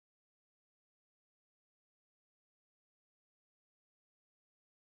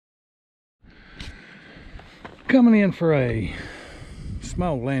Coming in for a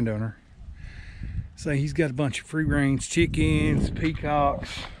small landowner. So he's got a bunch of free range chickens, peacocks,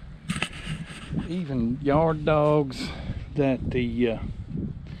 even yard dogs. That the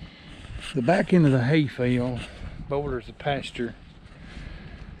back end of the hayfield borders the pasture,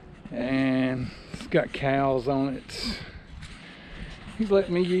 and it's got cows on it. He's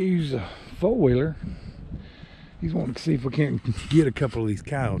letting me use a four-wheeler. He's wanting to see if we can't get a couple of these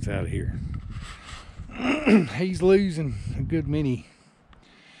coyotes out of here. He's losing a good many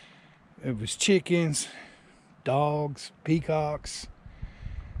of his chickens, dogs, peacocks,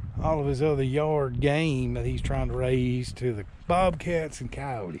 all of his other yard game that he's trying to raise to the bobcats and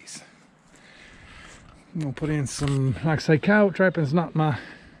coyotes. I'm gonna put in some, like I say, coyote trapping is not my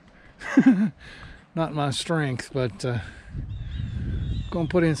not my strength, but gonna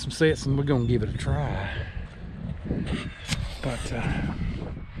put in some sets and we're gonna give it a try. But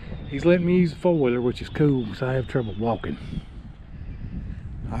he's letting me use a four-wheeler, which is cool because I have trouble walking.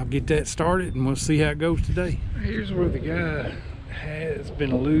 I'll get that started and we'll see how it goes today. Here's where the guy has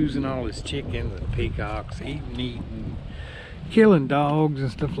been losing all his chickens and peacocks, eating, killing dogs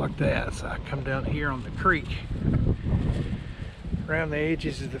and stuff like that. So I come down here on the creek, around the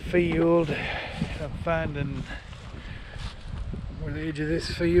edges of the field. I'm finding where the edge of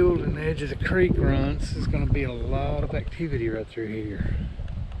this field and the edge of the creek runs. There's going to be a lot of activity right through here.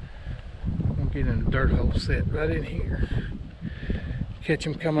 I'm going to get in a dirt hole set right in here. Catch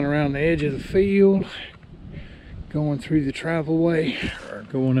them coming around the edge of the field, going through the travel way, or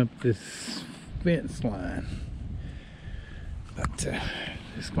going up this fence line. But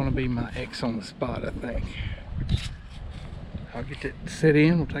it's going to be my X on the spot, I think. I'll get that set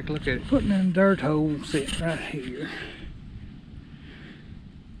in, we'll take a look at it. Putting in a dirt hole set right here.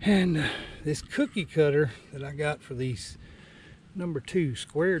 And this cookie cutter that I got for these number 2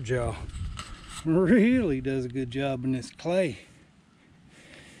 square jaw really does a good job in this clay.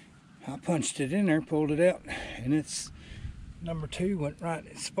 I punched it in there, pulled it out, and it's number 2 went right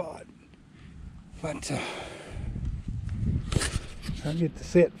in its spot. But I'll get the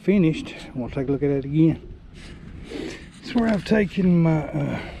set finished. We'll take a look at it again. It's where I've taken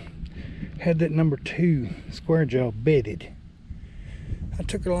my had that number 2 square jaw bedded. I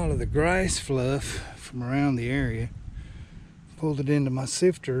took a lot of the grass fluff from around the area, pulled it into my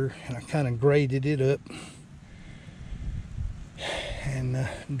sifter, and I kind of graded it up and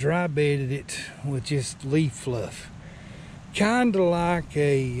dry bedded it with just leaf fluff, kind of like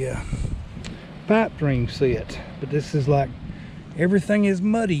a pipe dream set, but this is like everything is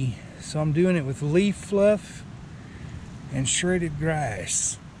muddy, so I'm doing it with leaf fluff and shredded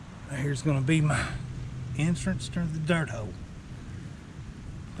grass. Now here's going to be my entrance to the dirt hole,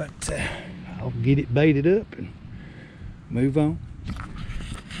 but I'll get it baited up and move on.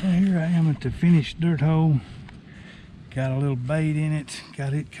 Well, here I am at the finished dirt hole. Got a little bait in it,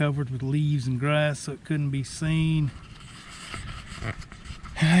 got it covered with leaves and grass so it couldn't be seen.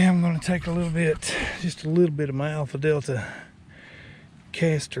 And I am going to take a little bit, just a little bit of my Alpha Delta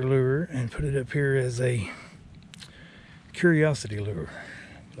caster lure and put it up here as a curiosity lure.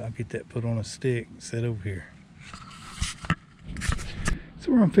 I'll get that put on a stick and set over here.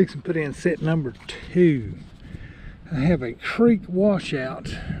 So where I'm fixing to put in set number 2. I have a creek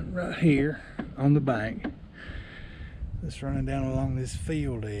washout right here on the bank. It's running down along this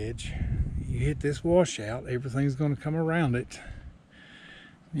field edge. You hit this washout, everything's going to come around it.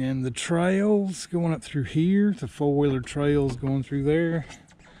 And the trails going up through here, the four-wheeler trails going through there,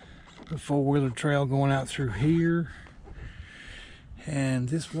 the four-wheeler trail going out through here. And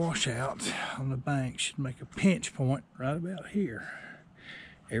this washout on the bank should make a pinch point right about here.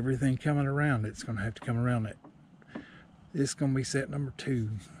 Everything coming around it's going to have to come around it. This is going to be set number 2.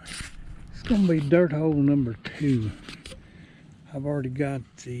 It's going to be dirt hole number 2. I've already got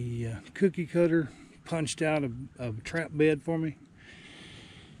the cookie cutter punched out of a trap bed for me.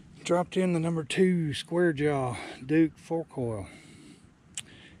 Dropped in the number 2 square jaw Duke 4-coil.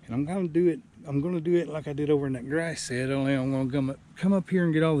 And I'm going to do it like I did over in that grass set, only I'm going to come up here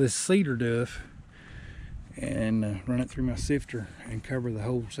and get all this cedar duff and run it through my sifter and cover the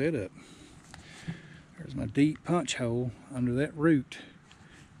whole setup. There's my deep punch hole under that root,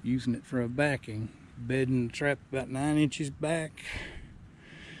 using it for a backing, bedding the trap about 9 inches back,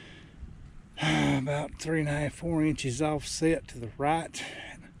 about 3.5, 4 inches offset to the right,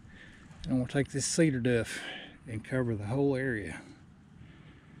 and we'll take this cedar duff and cover the whole area.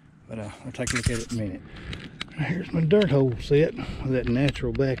 But I'll take a look at it in a minute. Here's my dirt hole set with that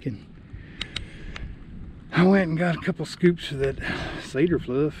natural backing. I went and got a couple scoops of that cedar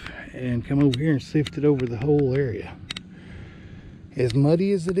fluff and come over here and sift it over the whole area. as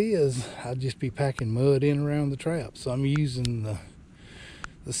muddy as it is, I'd just be packing mud in around the trap. So I'm using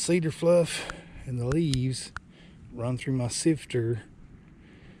the cedar fluff and the leaves run through my sifter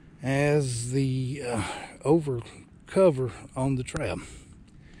as the over cover on the trap.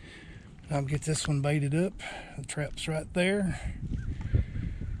 I'll get this one baited up. The trap's right there.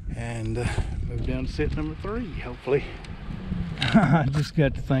 And move down to set number 3, hopefully. I just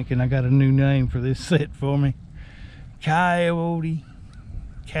got to thinking I got a new name for this set for me. Coyote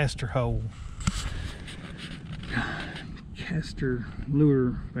caster hole. Caster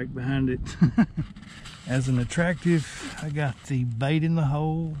lure back behind it. As an attractive, I got the bait in the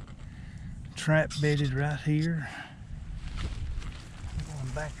hole, trap bedded right here. I'm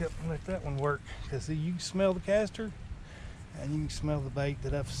going back up and let that one work, because you can smell the caster and you can smell the bait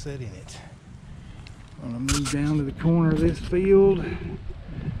that I've set in it. I'm going to move down to the corner of this field,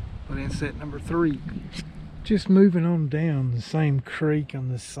 put in set number 3. Just moving on down the same creek on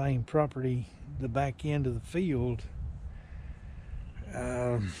the same property, the back end of the field.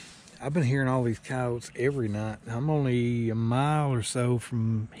 I've been hearing all these coyotes every night. I'm only a mile or so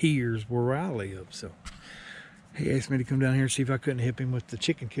from here's where I live, so he asked me to come down here and see if I couldn't help him with the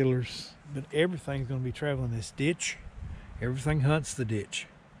chicken killers. But everything's going to be traveling this ditch. Everything hunts the ditch.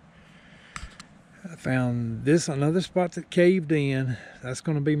 I found this another spot that caved in. That's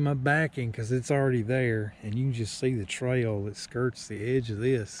going to be my backing because it's already there, and you can just see the trail that skirts the edge of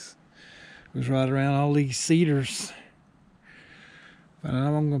this. It was right around all these cedars. But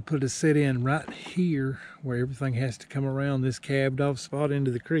I'm going to put a set in right here where everything has to come around this cabbed off spot into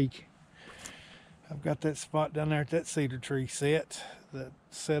the creek. I've got that spot down there at that cedar tree set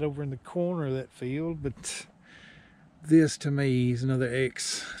over in the corner of that field, but this to me is another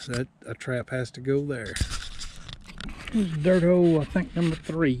X that a trap has to go there. Here's dirt hole, I think number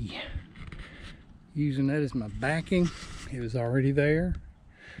 3. Using that as my backing. It was already there.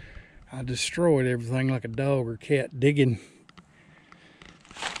 I destroyed everything like a dog or cat digging.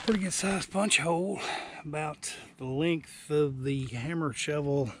 Pretty good sized punch hole, about the length of the hammer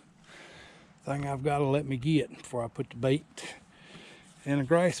shovel thing I've got to let me get before I put the bait and a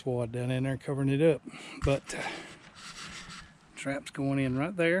grass wad down in there covering it up. But trap's going in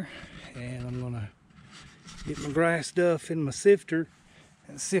right there, and I'm gonna get my grass stuff in my sifter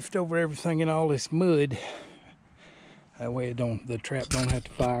and sift over everything in all this mud. That way the trap don't have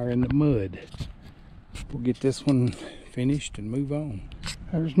to fire in the mud. We'll get this one finished and move on.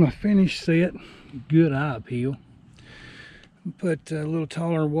 There's my finished set. Good eye appeal. Put a little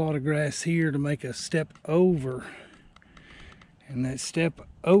taller wad of grass here to make a step over, and that step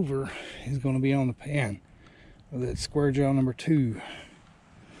over is going to be on the pan with that square jaw number 2.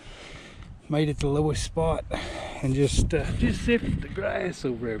 Made it the lowest spot and just sifted the grass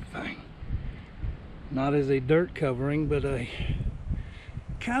over everything. Not as a dirt covering, but a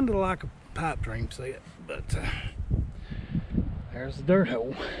kind of like a pipe dream set. But there's the dirt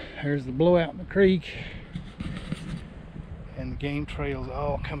hole. There's the blowout in the creek. And the game trails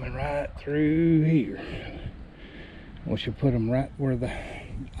all coming right through here. We should put them right where the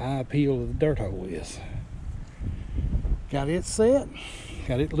eye appeal of the dirt hole is. Got it set.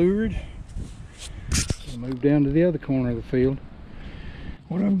 Got it lured. We'll move down to the other corner of the field.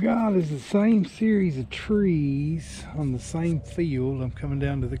 What I've got is the same series of trees on the same field. I'm coming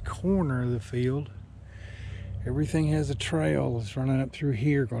down to the corner of the field. Everything has a trail that's running up through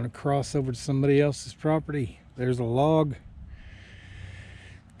here, going to cross over to somebody else's property. There's a log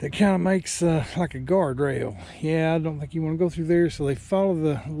that kind of makes like a guardrail. Yeah, I don't think you want to go through there, so they follow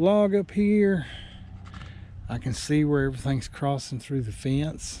the log up here. I can see where everything's crossing through the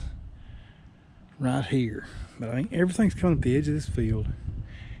fence right here. But I think everything's coming up the edge of this field,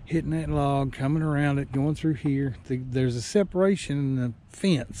 hitting that log, coming around it, going through here. There's a separation in the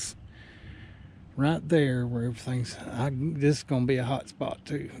fence right there where everything's, this is going to be a hot spot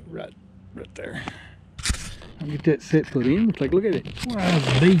too, right there. I'll get that set put in. Take a look at it. Where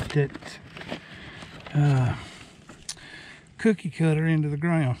I beat that cookie cutter into the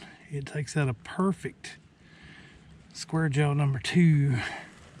ground. It takes out a perfect square jaw number 2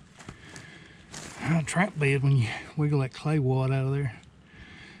 trap bed when you wiggle that clay wad out of there.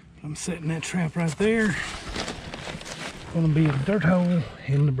 I'm setting that trap right there. Gonna be a dirt hole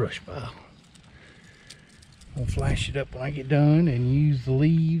in the brush pile. I'll flash it up when I get done and use the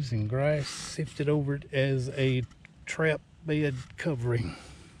leaves and grass sifted over it as a trap bed covering.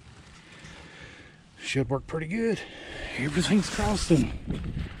 Should work pretty good. Everything's crossing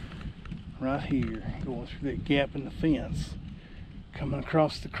right here, going through that gap in the fence, coming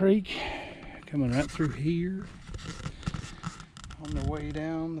across the creek, coming right through here, on their way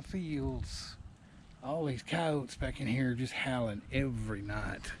down the fields, all these coyotes back in here just howling every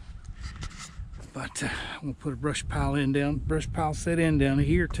night. But I'm gonna put a brush pile set in down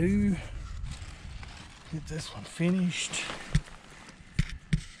here too. Get this one finished.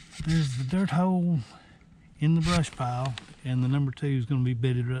 There's the dirt hole in the brush pile, and the number 2 is going to be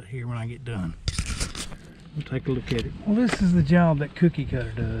bedded right here when I get done. We'll take a look at it. Well, this is the job that cookie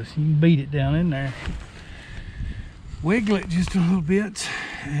cutter does. You can beat it down in there, wiggle it just a little bit,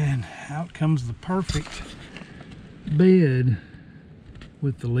 and out comes the perfect bed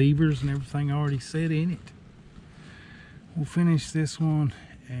with the levers and everything already set in it. We'll finish this one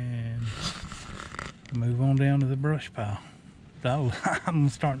and move on down to the brush pile. I'm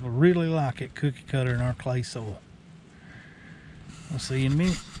starting to really like it, cookie cutter in our clay soil. I'll see you in a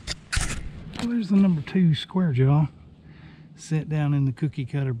minute. Well, there's the number 2 square jaw set down in the cookie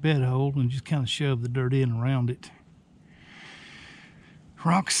cutter bed hole, and just kind of shove the dirt in around it.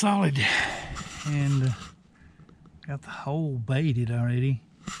 Rock solid, and got the hole baited already.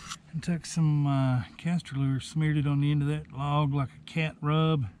 And took some castor lure, smeared it on the end of that log like a cat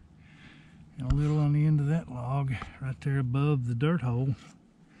rub, and a little on the end of that log right there above the dirt hole.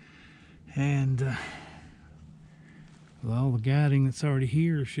 And with all the guiding that's already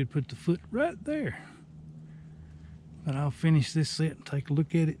here, should put the foot right there. But I'll finish this set and take a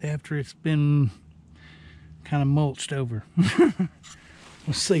look at it after it's been kind of mulched over.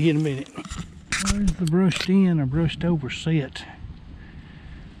 We'll see you in a minute. There's the brushed in or brushed over set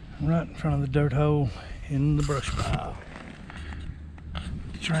right in front of the dirt hole in the brush pile.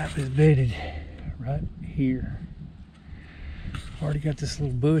 Trap is bedded right here. Already got this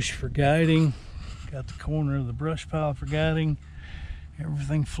little bush for guiding. Got the corner of the brush pile for guiding.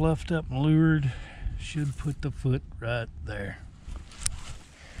 Everything fluffed up and lured. Should put the foot right there.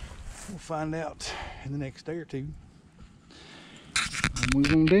 We'll find out in the next day or two. I'll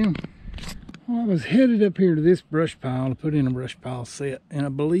move on down. Well, I was headed up here to this brush pile to put in a brush pile set, and I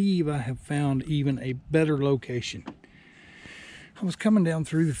believe I have found even a better location. I was coming down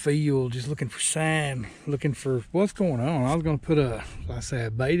through the field just looking for sign, looking for what's going on. I was going to put a, like I say,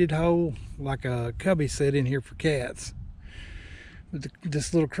 a baited hole like a cubby set in here for cats. But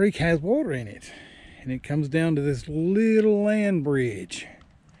this little creek has water in it, and it comes down to this little land bridge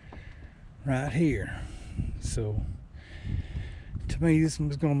right here. So to me, this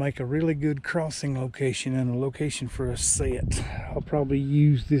one's going to make a really good crossing location and a location for a set. I'll probably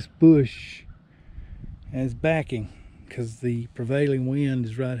use this bush as backing, because the prevailing wind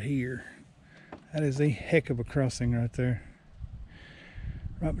is right here. That is a heck of a crossing right there,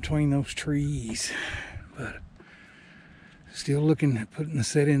 right between those trees. But still looking at putting the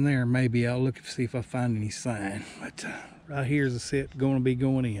set in there. Maybe I'll look and see if I find any sign. But right here is the set going to be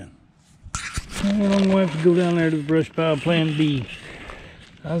going in. Well, I'm going to have to go down there to the brush pile, plan B.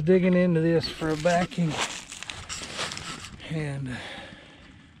 I was digging into this for a backing, and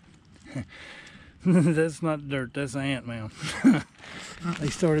that's not dirt, that's an ant mound. They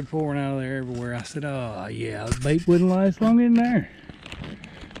started pouring out of there everywhere. I said, oh yeah, the bait wouldn't last long in there.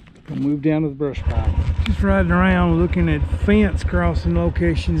 I'll move down to the brush pile. Just riding around looking at fence crossing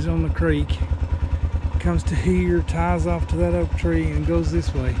locations on the creek. Comes to here, ties off to that oak tree, and goes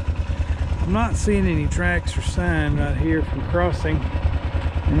this way. I'm not seeing any tracks or sign right here from crossing.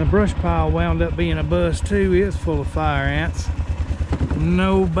 And the brush pile wound up being a bust too. It's full of fire ants.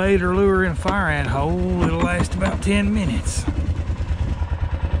 No bait or lure in a fire ant hole. It'll last about 10 minutes.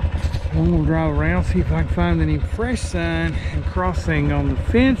 I'm gonna drive around, see if I can find any fresh sign and crossing on the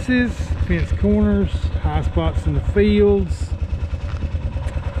fences, fence corners, high spots in the fields.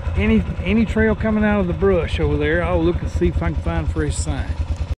 Any trail coming out of the brush over there, I'll look and see if I can find fresh sign.